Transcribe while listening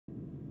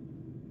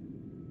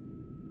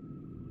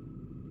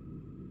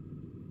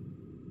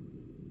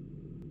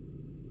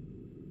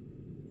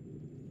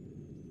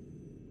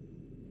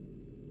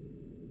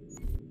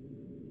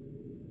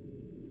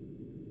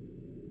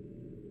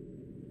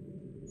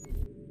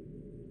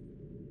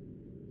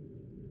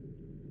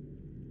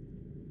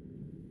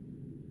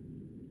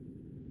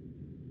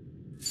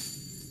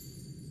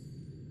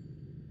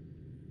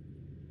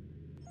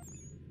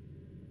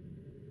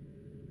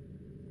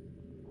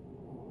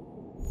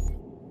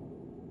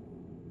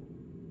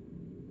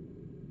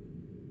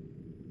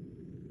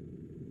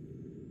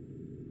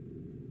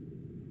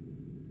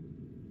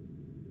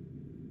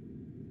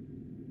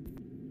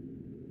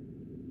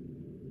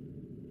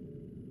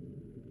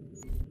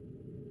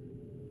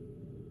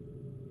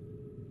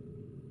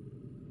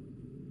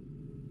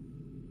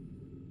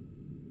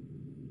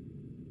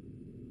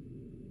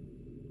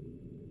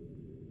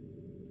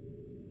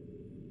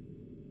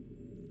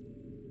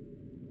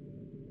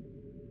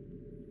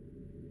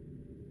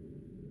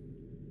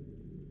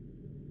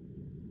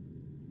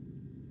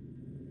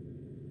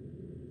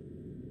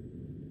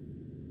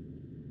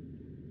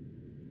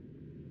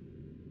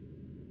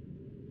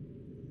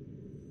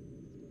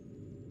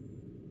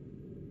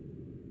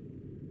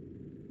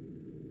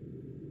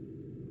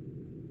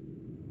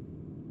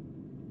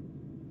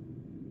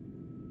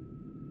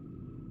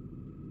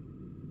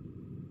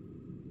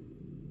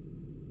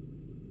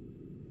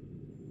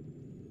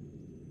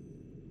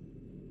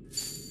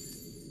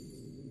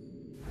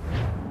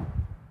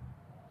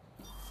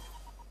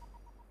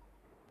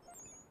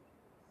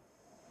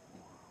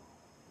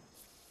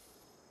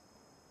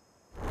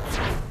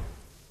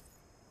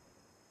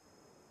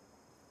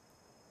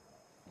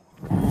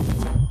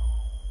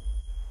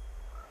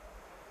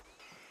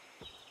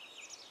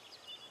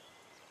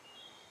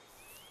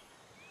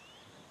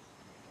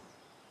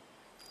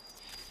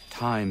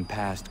Time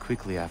passed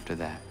quickly after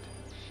that.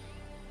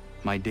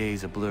 My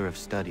days a blur of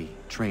study,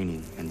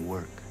 training, and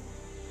work.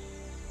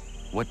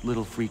 What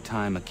little free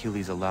time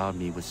Achilles allowed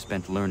me was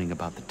spent learning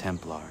about the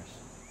Templars,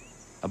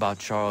 about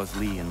Charles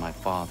Lee and my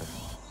father.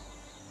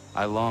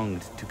 I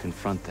longed to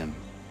confront them,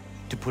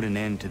 to put an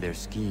end to their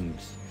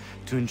schemes,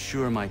 to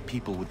ensure my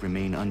people would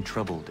remain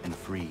untroubled and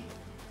free.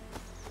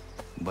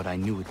 But I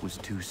knew it was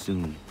too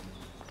soon,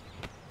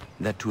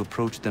 that to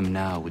approach them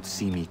now would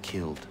see me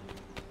killed.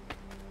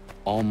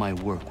 All my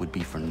work would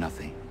be for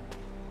nothing.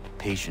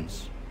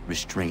 Patience,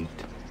 restraint.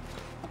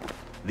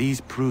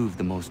 These proved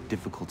the most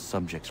difficult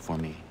subjects for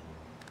me.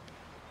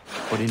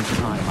 But in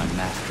time, I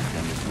mastered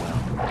them as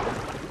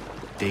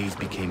well. Days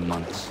became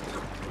months,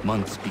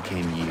 months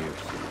became years.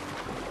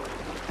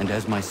 And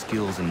as my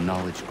skills and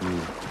knowledge grew,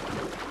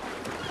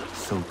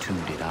 so too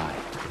did I.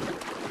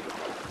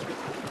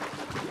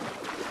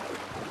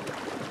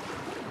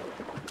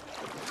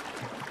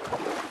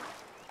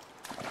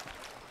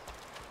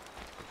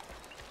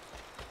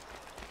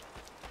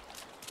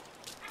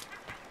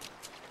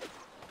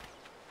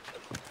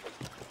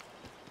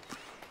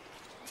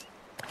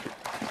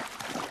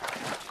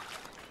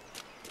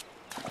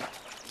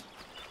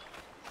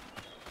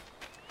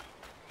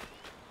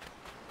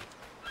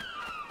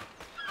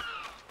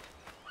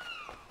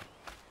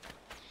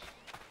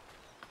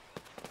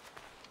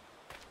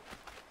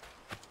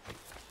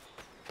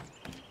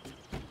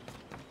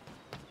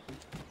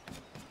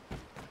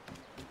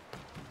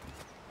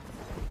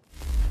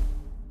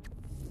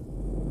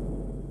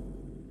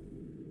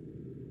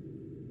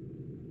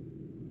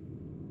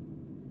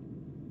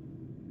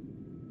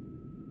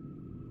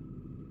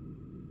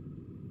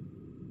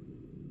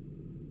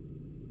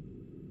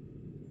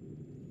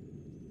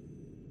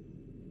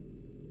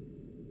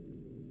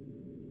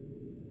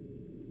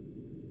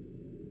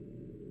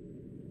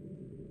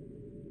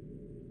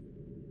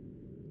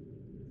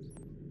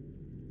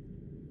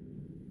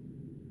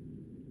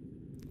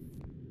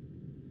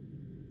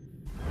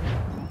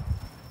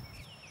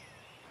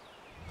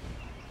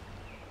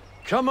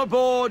 Come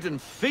aboard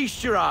and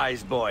feast your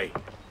eyes, boy.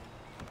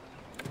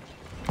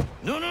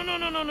 No,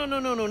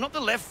 not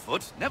the left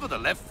foot. Never the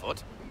left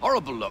foot.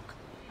 Horrible look.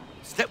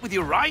 Step with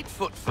your right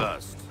foot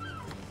first.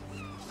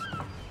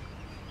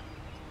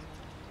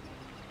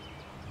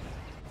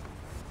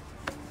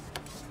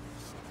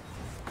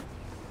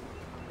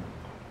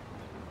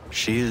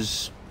 She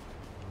is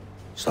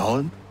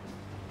solid?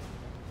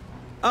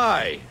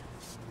 Aye.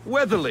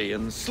 Weatherly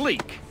and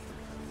sleek.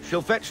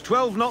 She'll fetch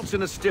 12 knots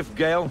in a stiff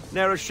gale,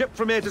 ne'er a ship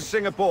from here to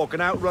Singapore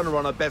can outrun her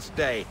on her best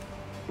day.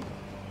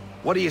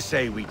 What do you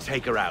say we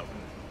take her out?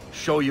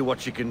 Show you what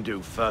she can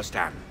do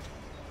firsthand.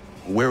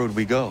 Where would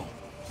we go?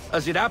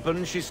 As it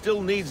happens, she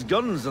still needs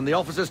guns and the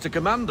officers to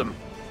command them.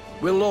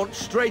 We'll launch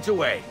straight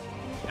away.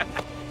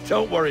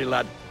 Don't worry,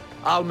 lad.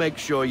 I'll make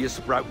sure you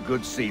sprout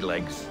good sea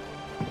legs.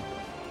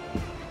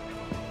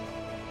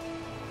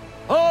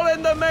 Haul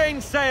in the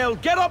mainsail!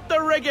 Get up the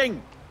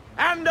rigging!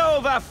 Hand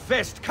over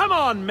fist! Come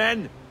on,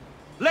 men!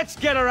 Let's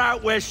get her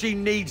out where she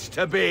needs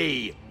to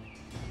be!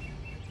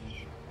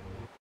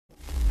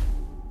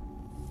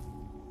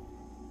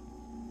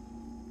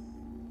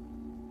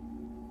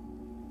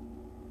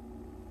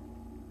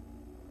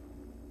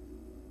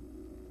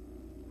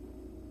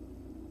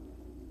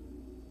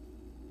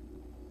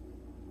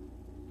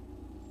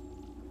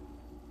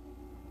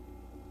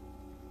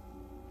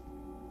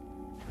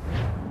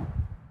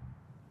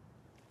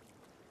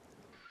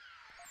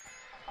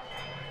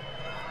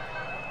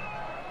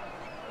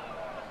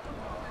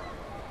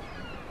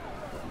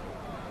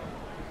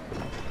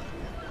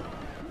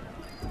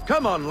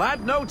 Come on,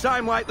 lad, no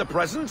time like the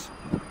present.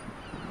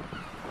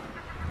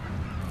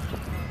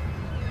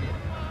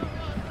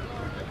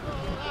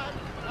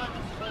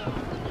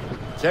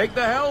 Take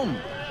the helm.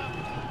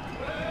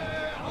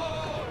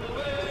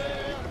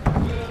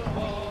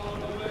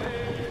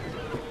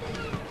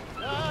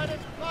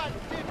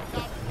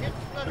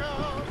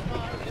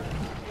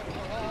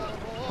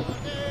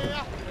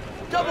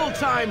 Double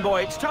time,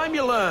 boy, it's time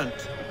you learned.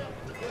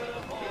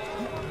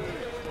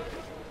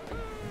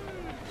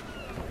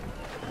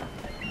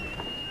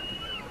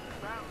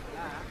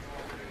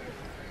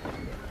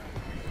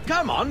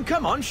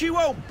 Come on, she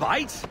won't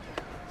bite.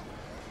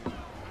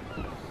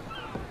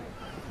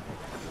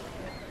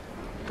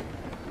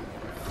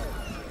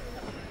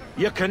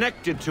 You're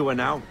connected to her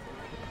now.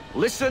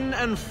 Listen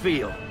and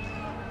feel.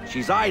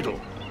 She's idle.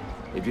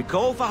 If you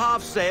call for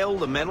half sail,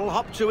 the men will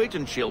hop to it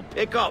and she'll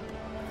pick up.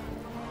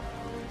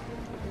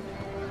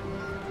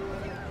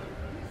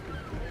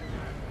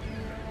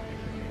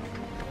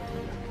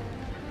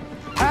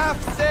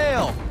 Half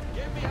sail!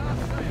 Give me half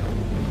sail.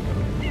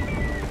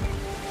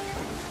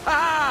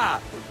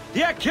 Ah!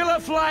 The killer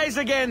flies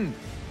again!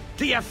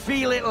 Do you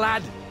feel it,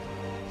 lad?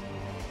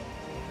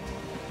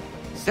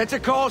 Set a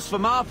course for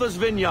Martha's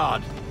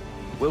Vineyard.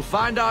 We'll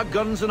find our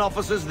guns and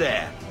officers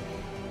there.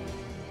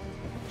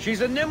 She's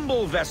a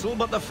nimble vessel,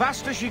 but the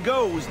faster she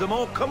goes, the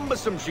more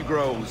cumbersome she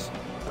grows.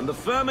 And the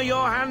firmer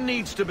your hand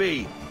needs to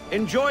be.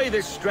 Enjoy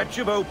this stretch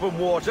of open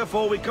water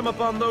before we come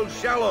upon those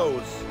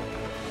shallows.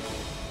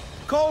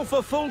 call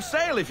for full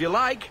sail if you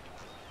like.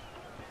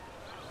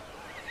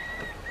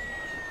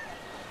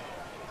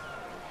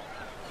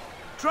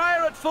 Try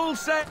her at full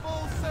sail.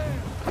 Full sail.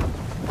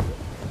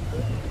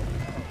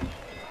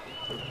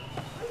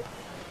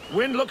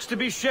 Wind looks to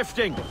be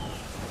shifting.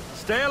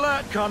 Stay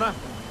alert, Connor.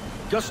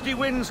 Gusty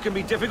winds can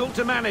be difficult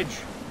to manage.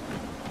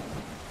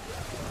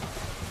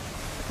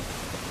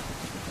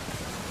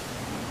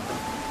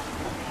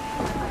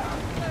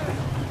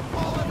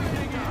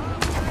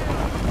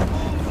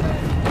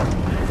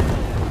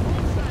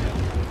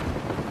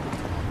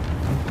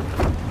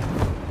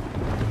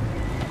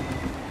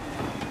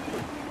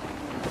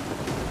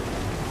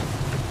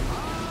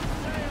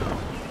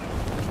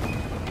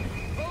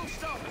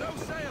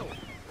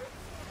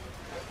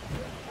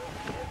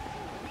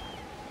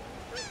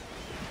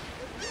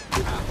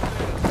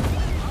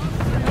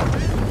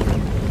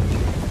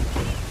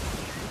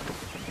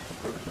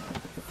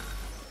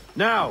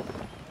 Now,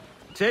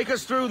 take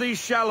us through these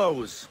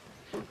shallows.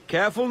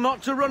 Careful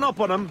not to run up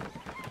on them.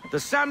 The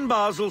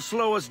sandbars will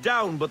slow us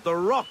down, but the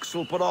rocks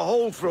will put a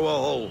hole through a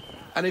hull.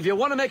 And if you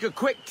want to make a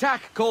quick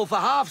tack, call for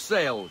half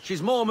sail.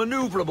 She's more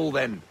maneuverable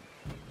then.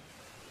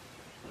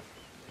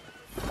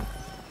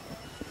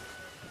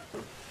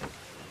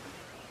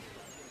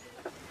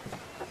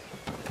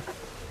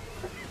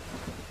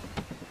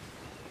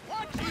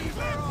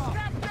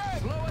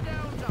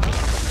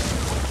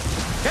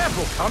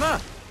 Careful, Connor!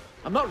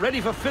 I'm not ready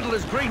for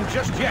Fiddler's Green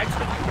just yet.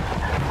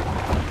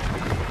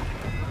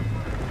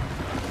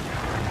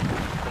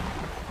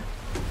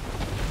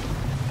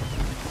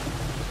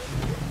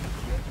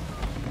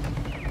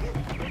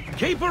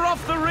 Keep her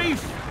off the reef!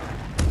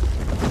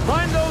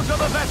 Find those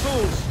other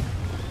vessels!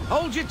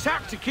 Hold your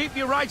tack to keep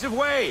your right of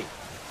way!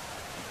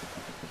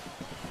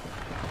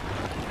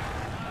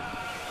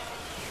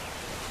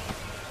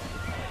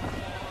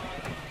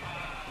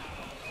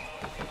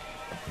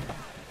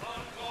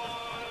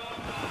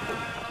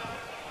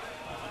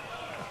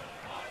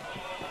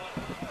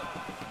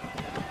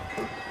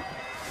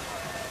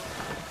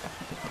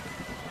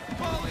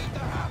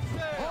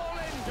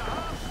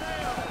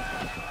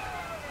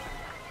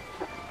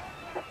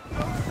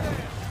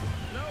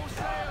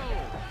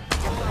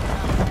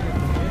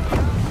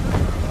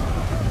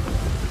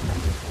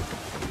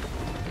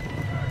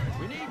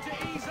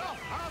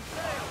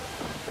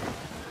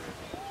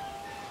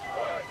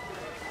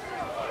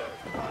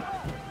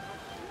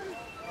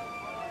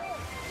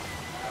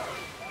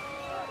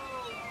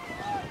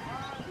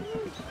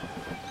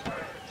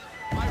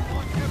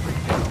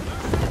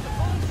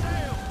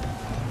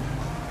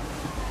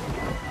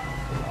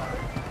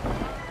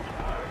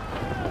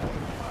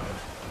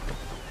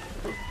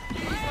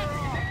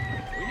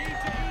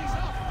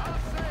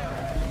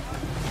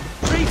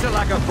 Treat her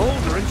like a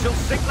boulder and she'll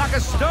sink like a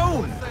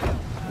stone!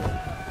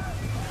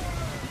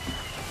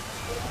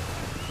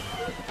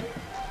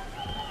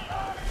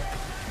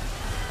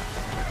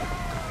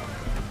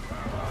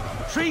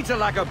 Treat her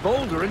like a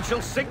boulder and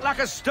she'll sink like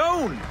a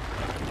stone!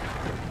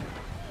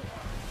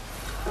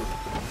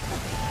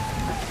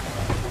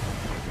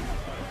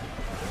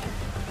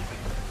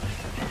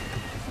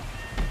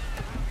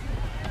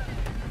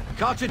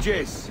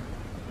 Cottages!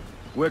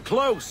 We're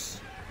close!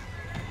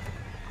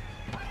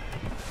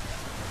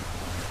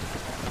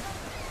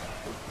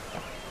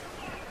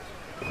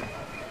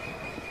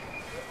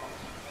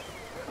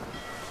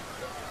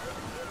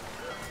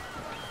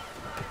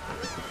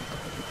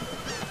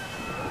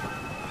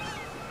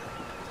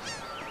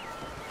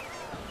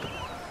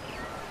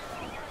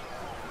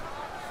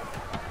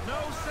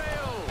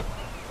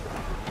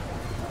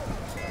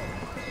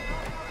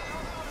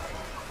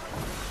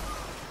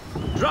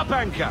 Drop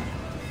anchor.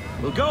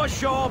 We'll go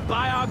ashore,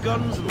 buy our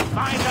guns, and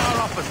find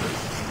our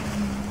officers.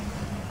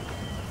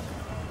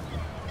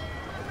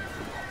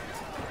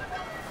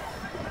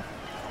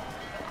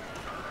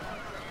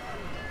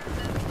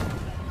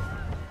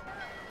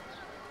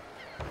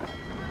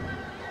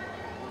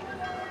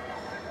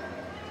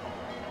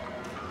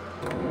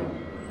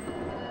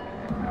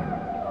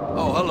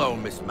 Oh, hello,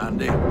 Miss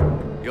Mandy.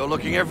 You're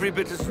looking every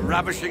bit as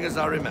ravishing as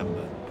I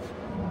remember.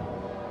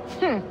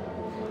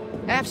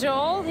 After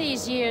all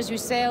these years, you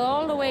sail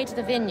all the way to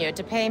the vineyard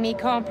to pay me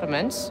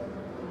compliments?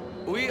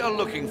 We are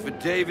looking for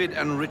David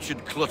and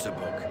Richard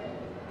Clutterbuck.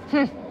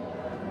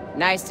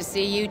 Nice to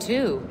see you,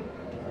 too.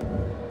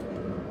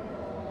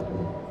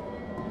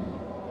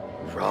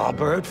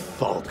 Robert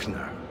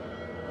Faulkner.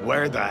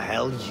 Where the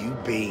hell you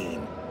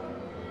been?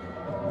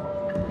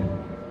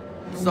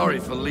 Sorry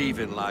for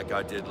leaving like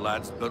I did,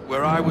 lads, but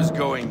where I was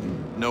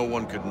going, no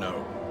one could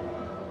know.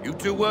 You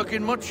two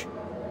working much?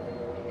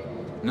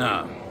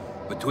 No.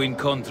 Between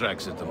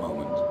contracts at the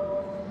moment.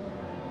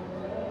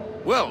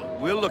 Well,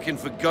 we're looking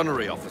for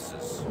gunnery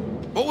officers.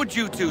 What would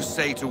you two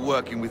say to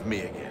working with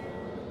me again?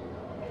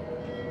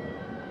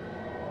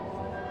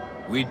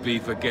 We'd be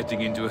for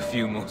getting into a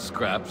few more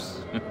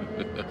scraps.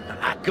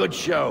 Good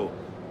show.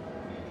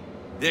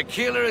 The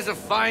Aquila is a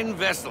fine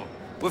vessel.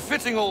 We're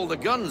fitting all the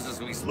guns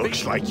as we speak.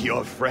 Looks like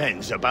your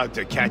friend's about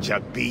to catch a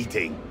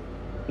beating.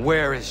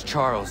 Where is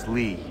Charles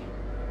Lee?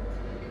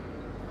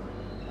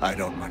 I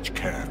don't much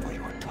care for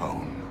your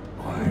tone,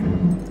 boy.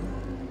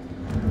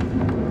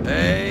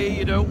 Hey,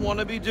 you don't want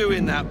to be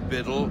doing that,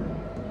 Biddle.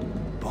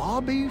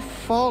 Bobby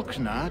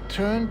Faulkner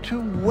turned to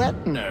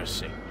wet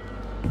nursing.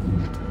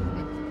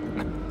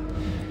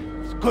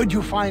 It's good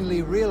you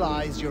finally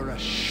realize you're a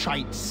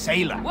shite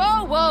sailor.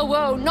 Whoa, whoa,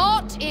 whoa,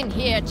 not in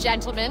here,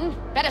 gentlemen.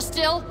 Better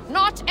still,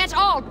 not at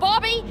all.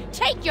 Bobby,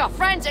 take your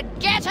friends and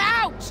get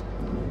out!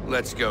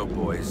 Let's go,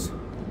 boys.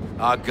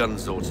 Our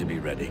guns ought to be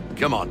ready.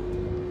 Come on.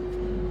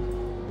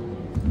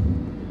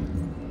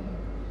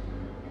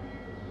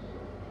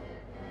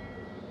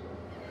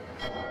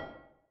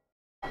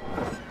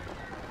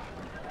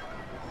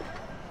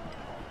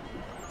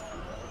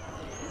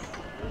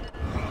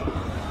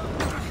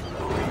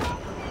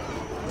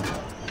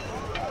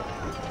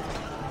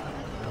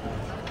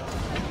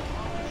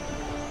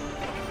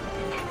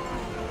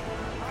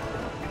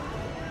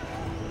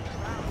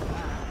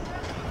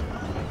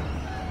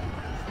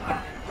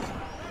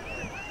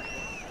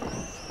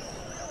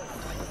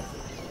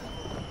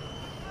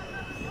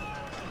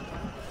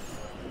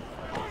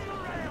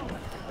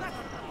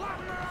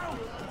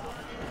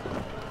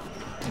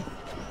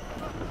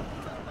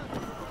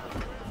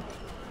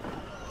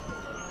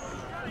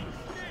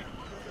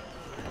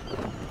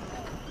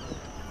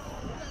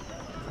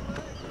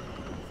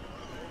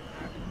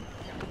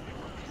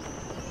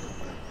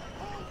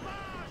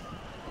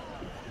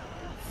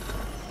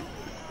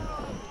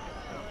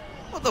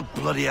 What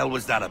the bloody hell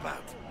was that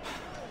about?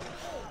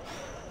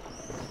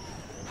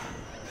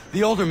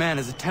 The older man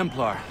is a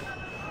Templar.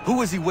 Who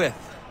was he with?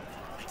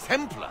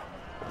 Templar?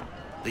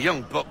 The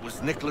young buck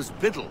was Nicholas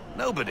Biddle.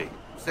 Nobody.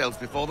 Sails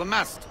before the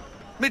mast.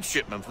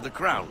 Midshipman for the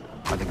Crown.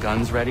 Are the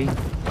guns ready?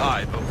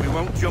 Aye, but we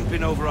won't jump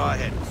in over our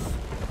heads.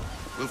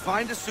 We'll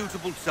find a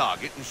suitable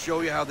target and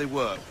show you how they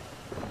work.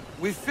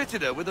 We've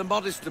fitted her with a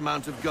modest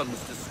amount of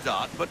guns to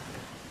start, but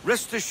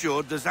rest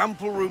assured there's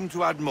ample room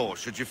to add more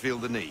should you feel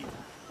the need.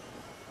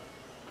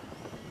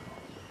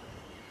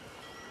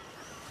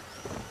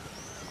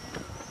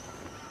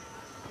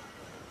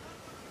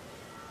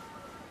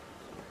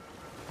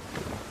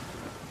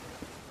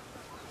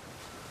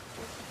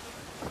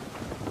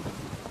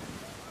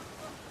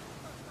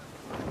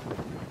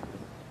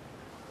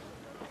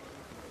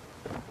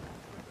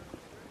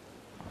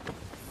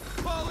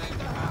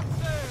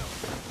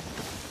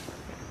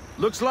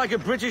 Looks like a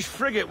British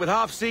frigate with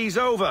half seas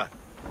over.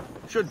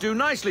 Should do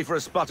nicely for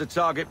a spotted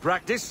target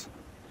practice.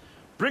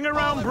 Bring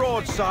around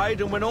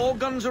broadside, and when all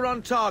guns are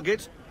on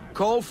target,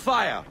 call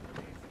fire.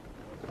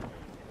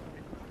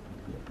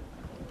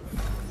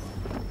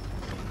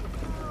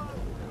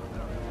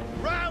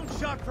 Round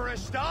shot for a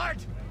start!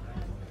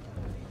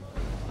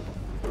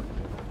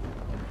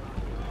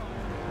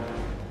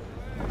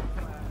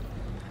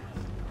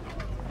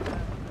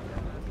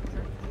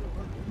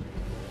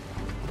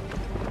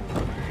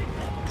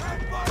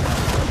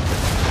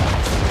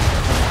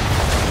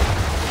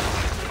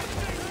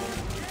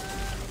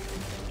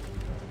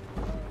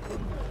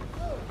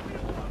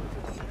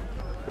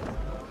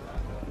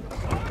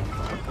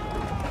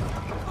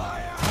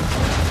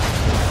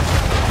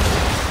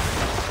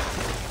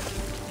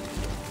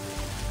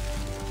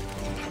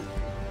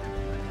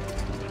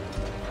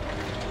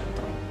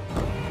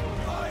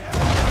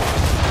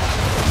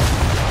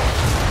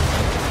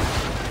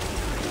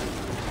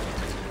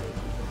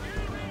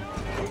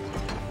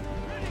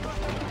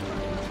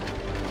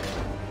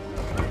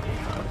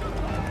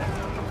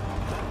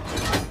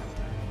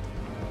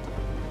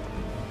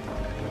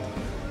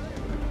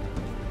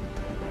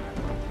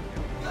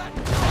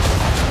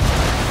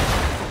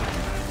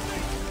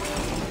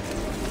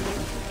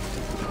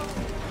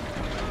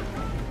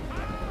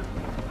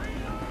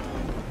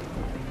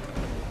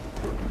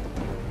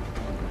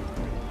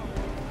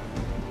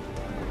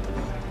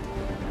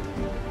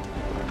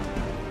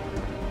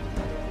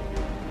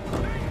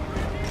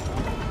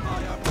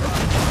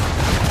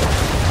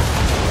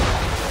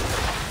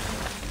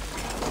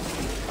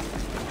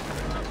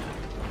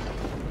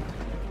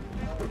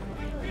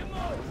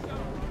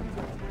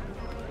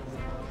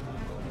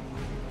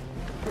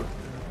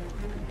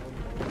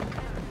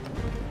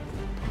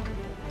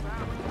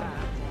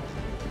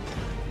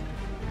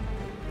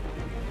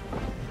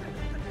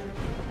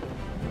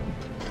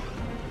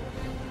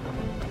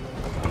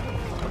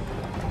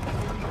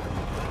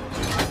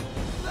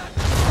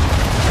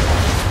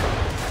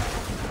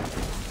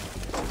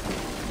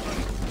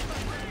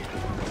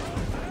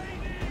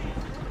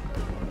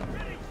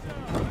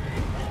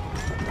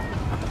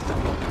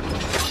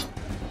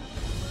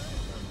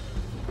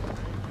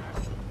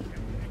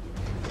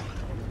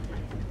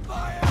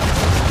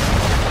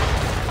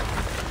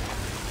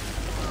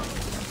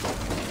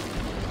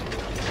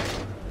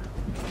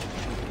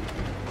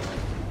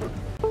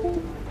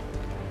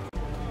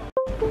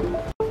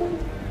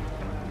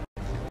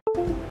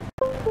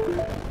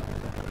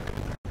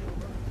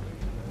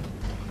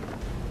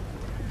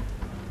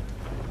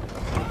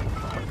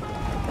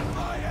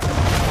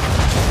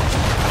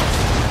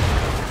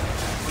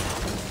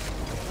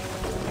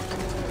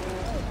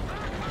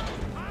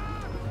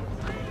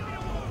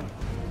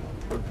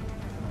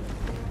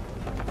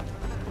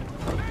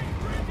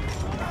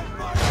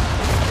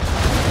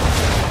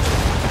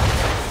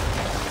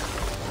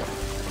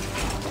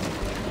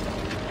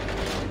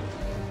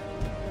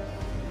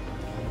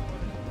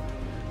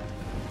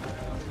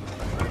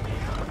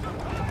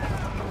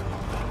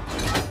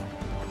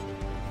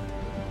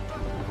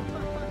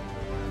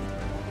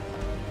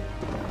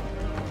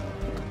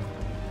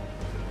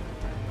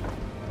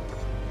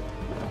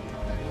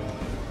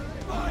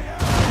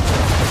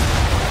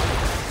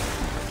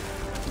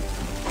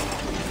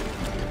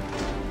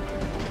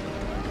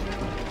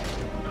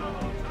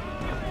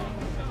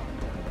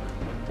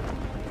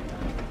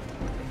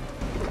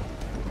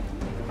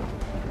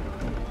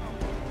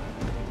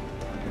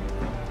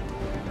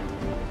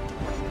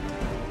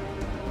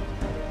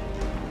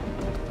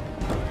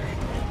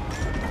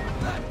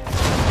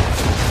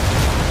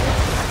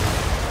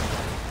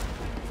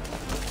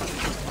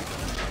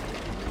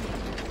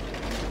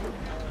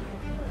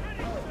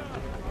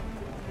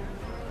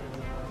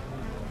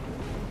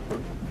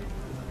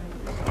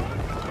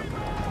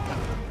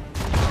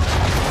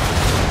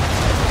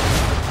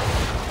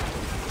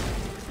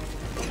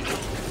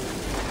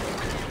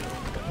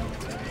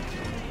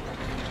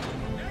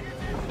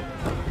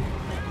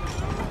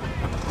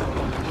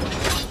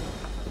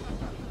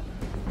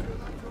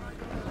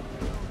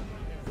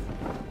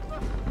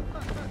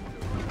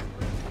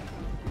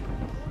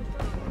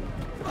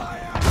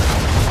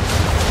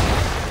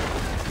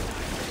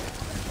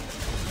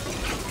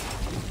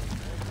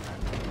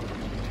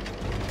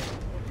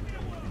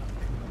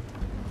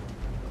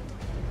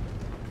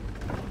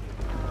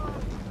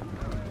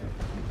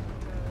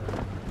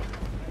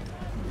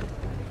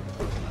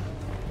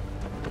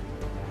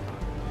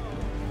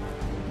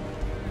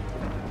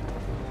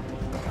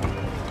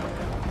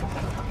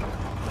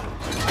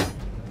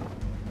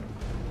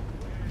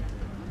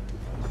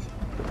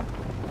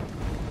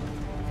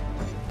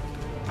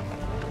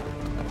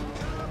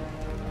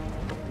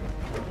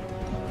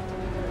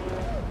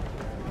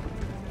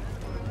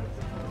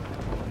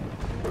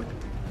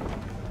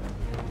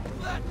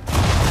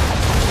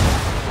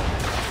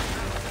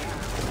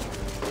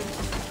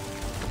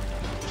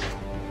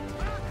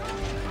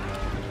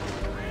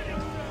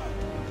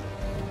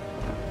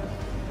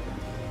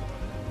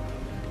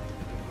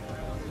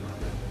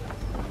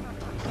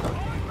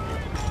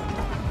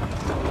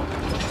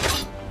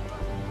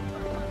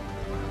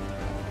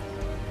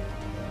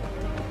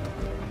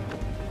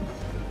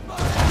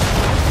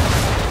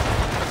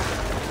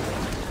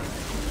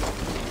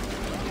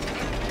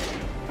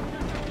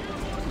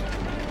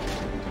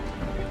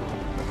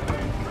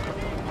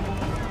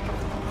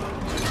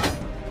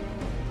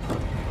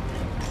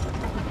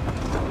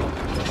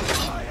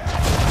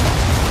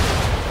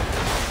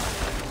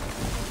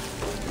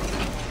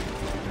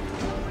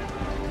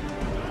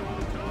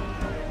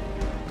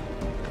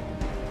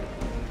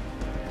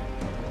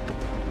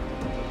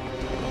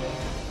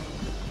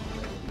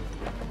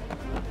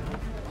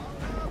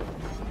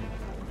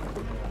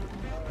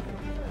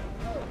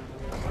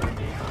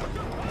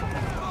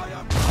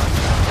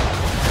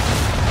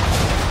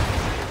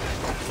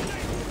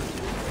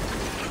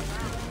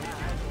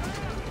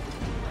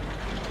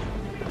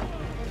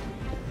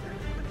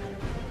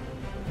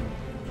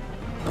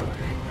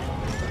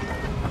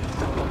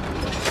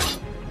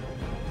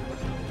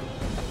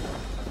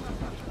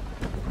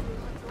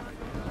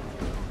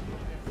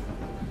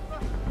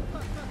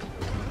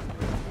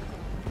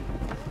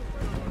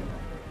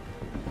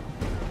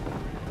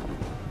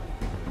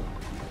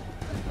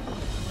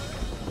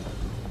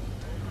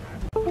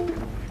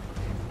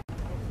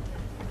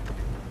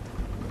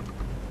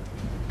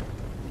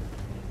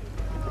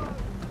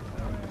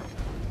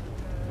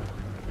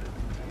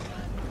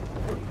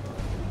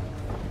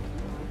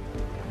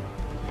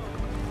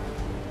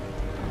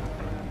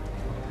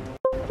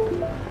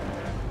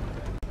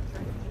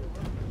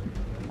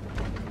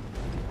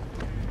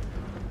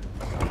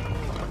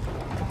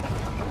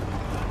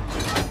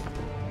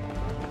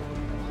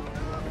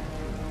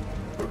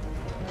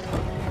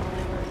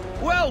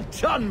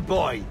 done,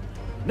 boy!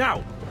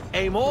 Now,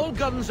 aim all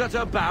guns at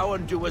her bow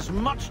and do as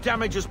much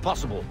damage as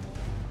possible.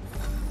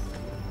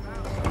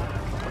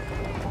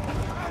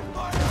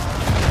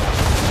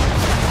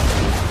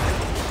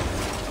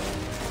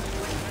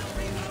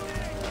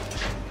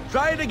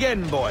 Try it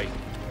again, boy.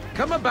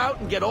 Come about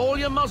and get all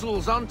your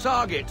muzzles on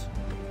target.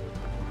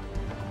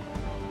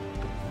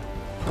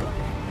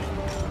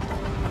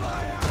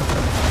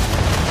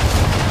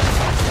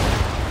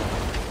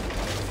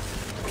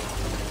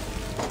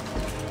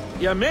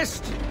 You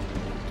missed.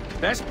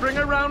 Best bring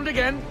her round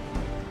again.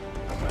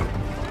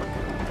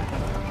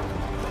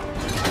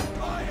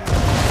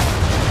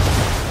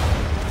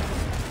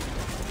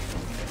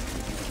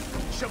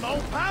 Some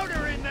old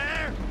powder in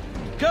there.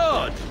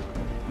 Good.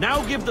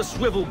 Now give the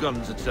swivel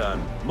guns a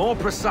turn. More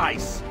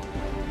precise.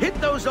 Hit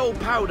those old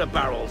powder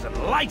barrels and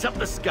light up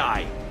the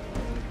sky.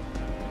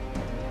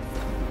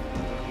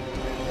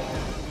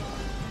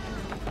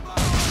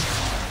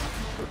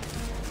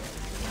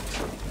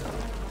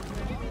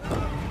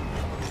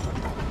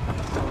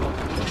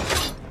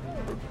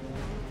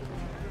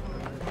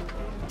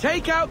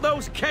 Take out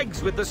those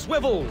kegs with the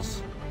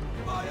swivels!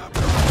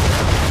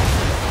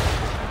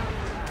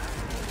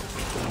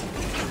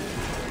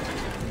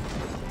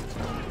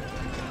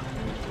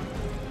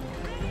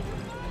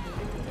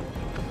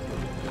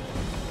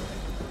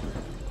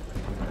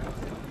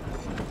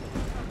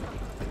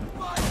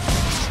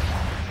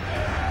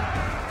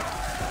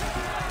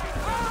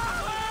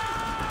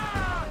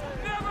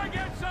 Never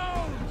gets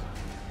old!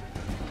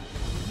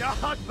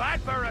 Not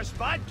bad for a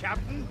spud,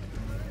 Captain.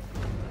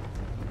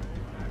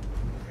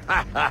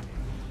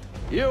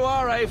 You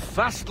are a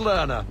fast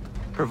learner.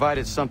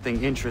 Provided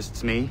something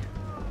interests me.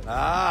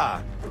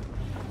 Ah,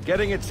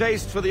 getting a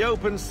taste for the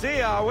open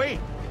sea, are we?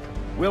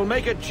 We'll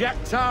make a jack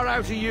tar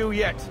out of you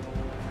yet.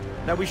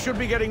 Now we should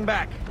be getting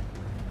back.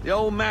 The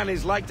old man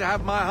is like to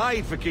have my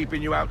hide for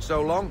keeping you out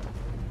so long.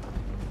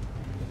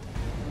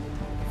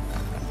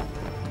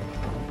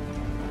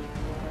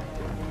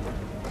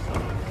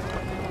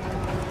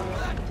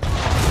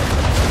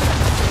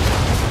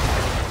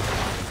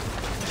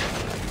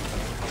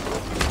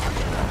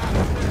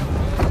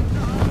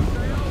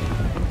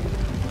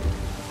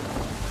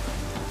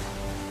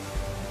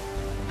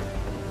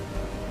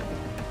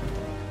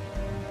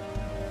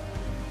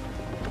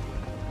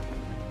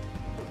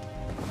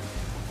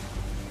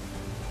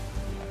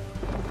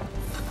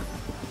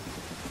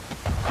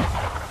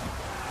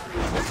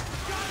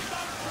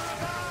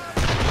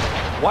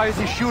 Why is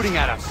he shooting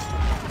at us?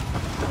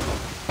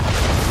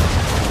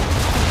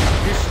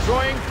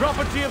 Destroying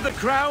property of the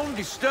crown,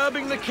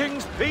 disturbing the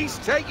king's peace,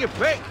 take your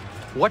pick.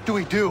 What do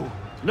we do?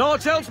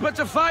 Naught else but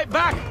to fight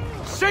back.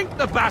 Sink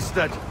the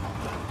bastard.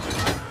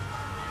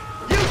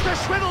 Use the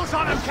swivels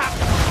on him,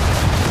 Captain.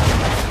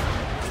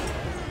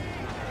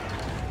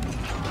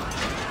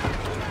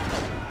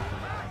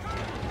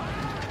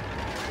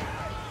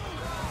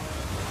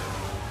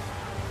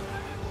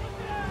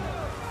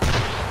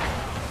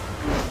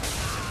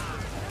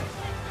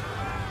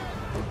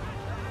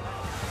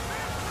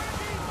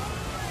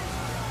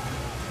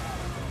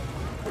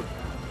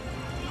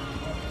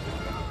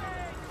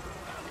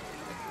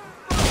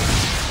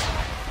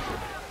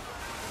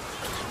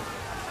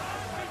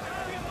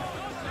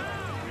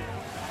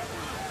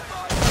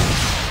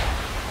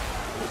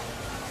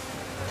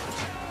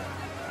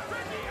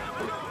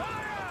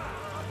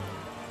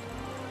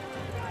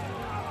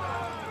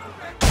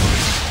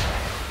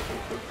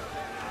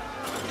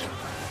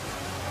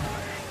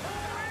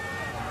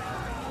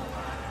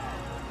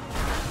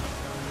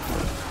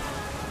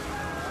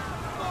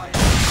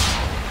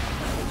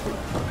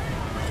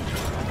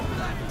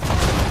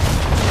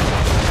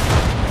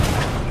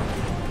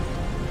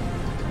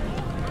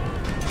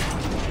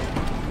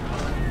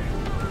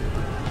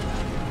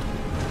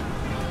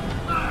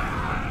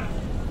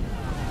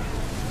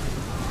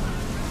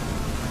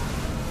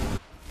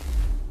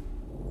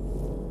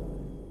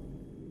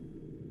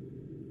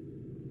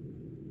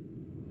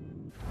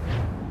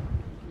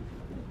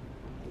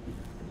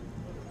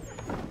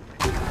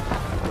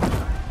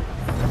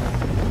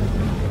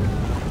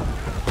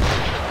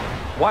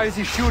 Why is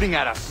he shooting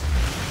at us?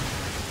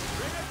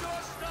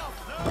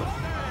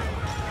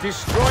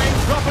 Destroying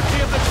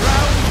property of the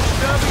crown,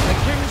 disturbing the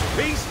king's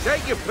peace,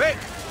 take your pick.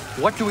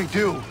 What do we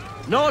do?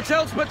 Naught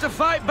else but to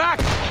fight back.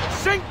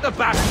 Sink the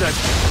bastard.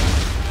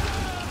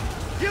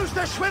 Use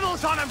the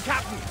swivels on him,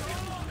 Captain.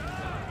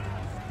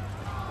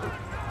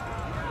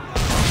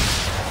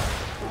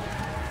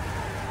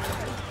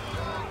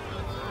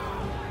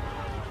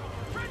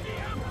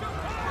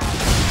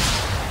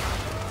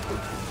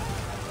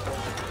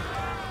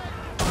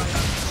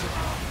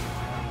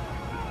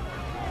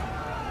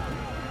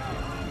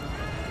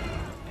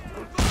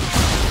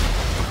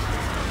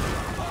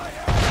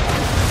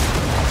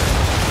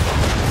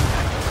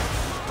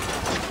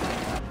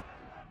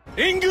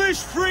 English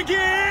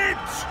frigate!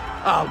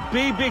 I'll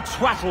be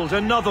betwattled,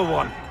 another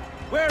one.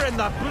 Where in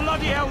the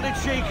bloody hell did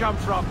she come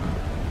from?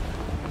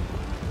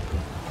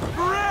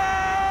 Brace!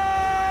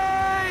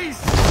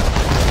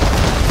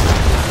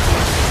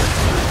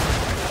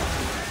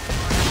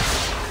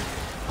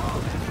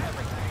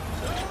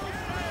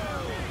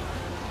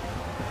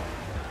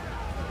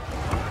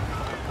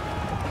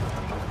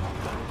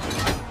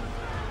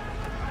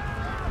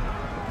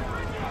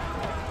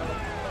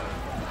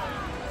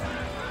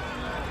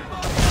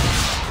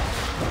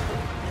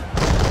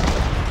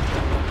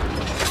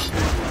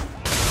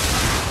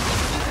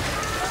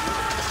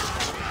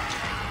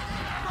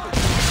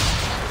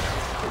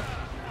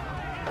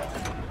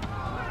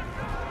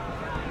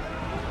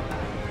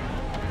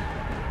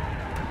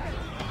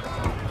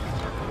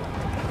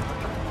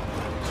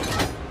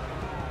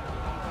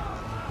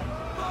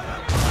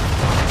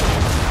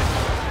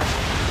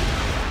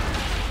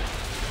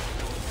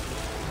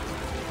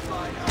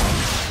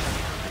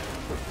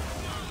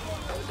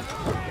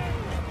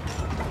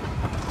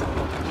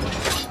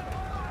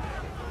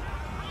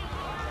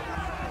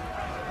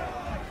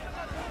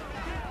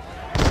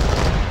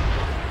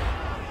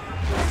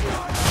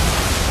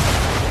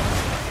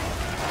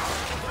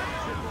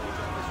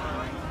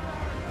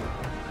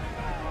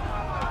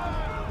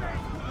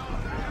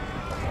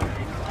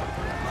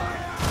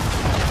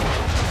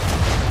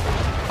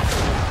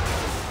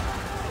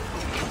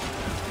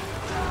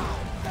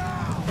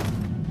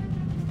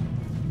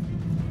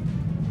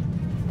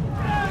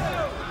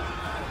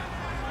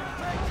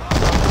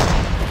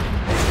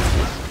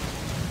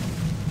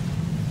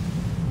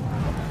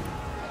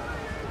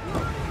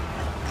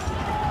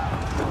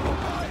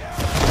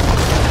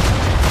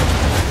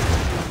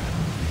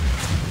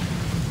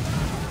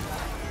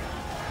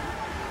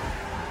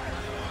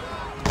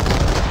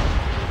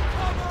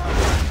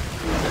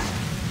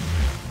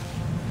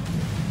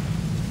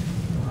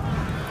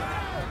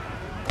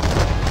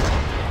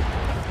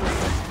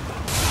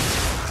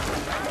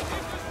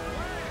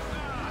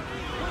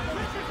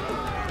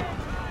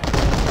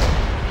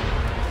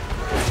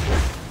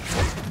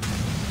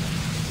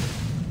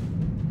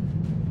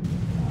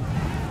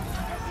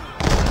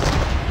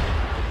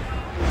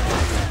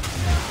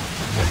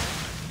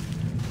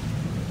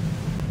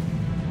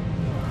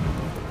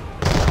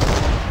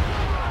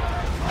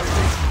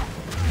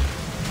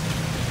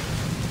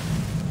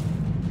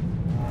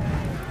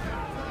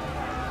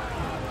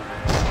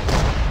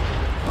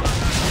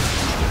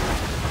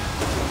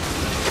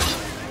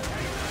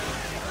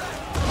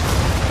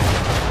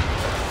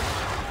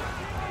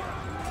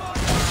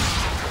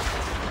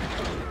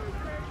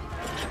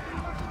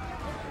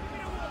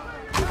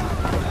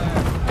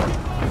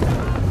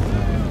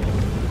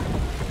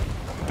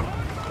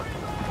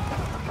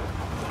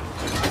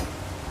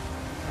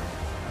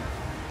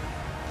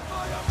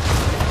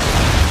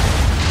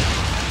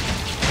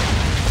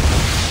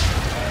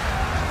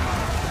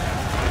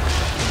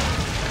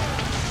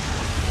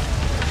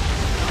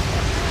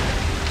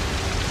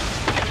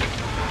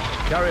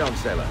 Carry on,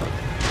 sailor. Not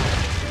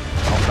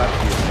bad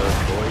for your first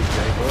voyage,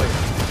 eh, boy?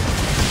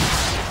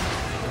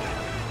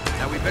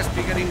 Now we best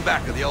be getting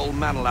back, or the old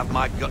man will have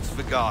my guts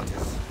for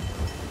garters.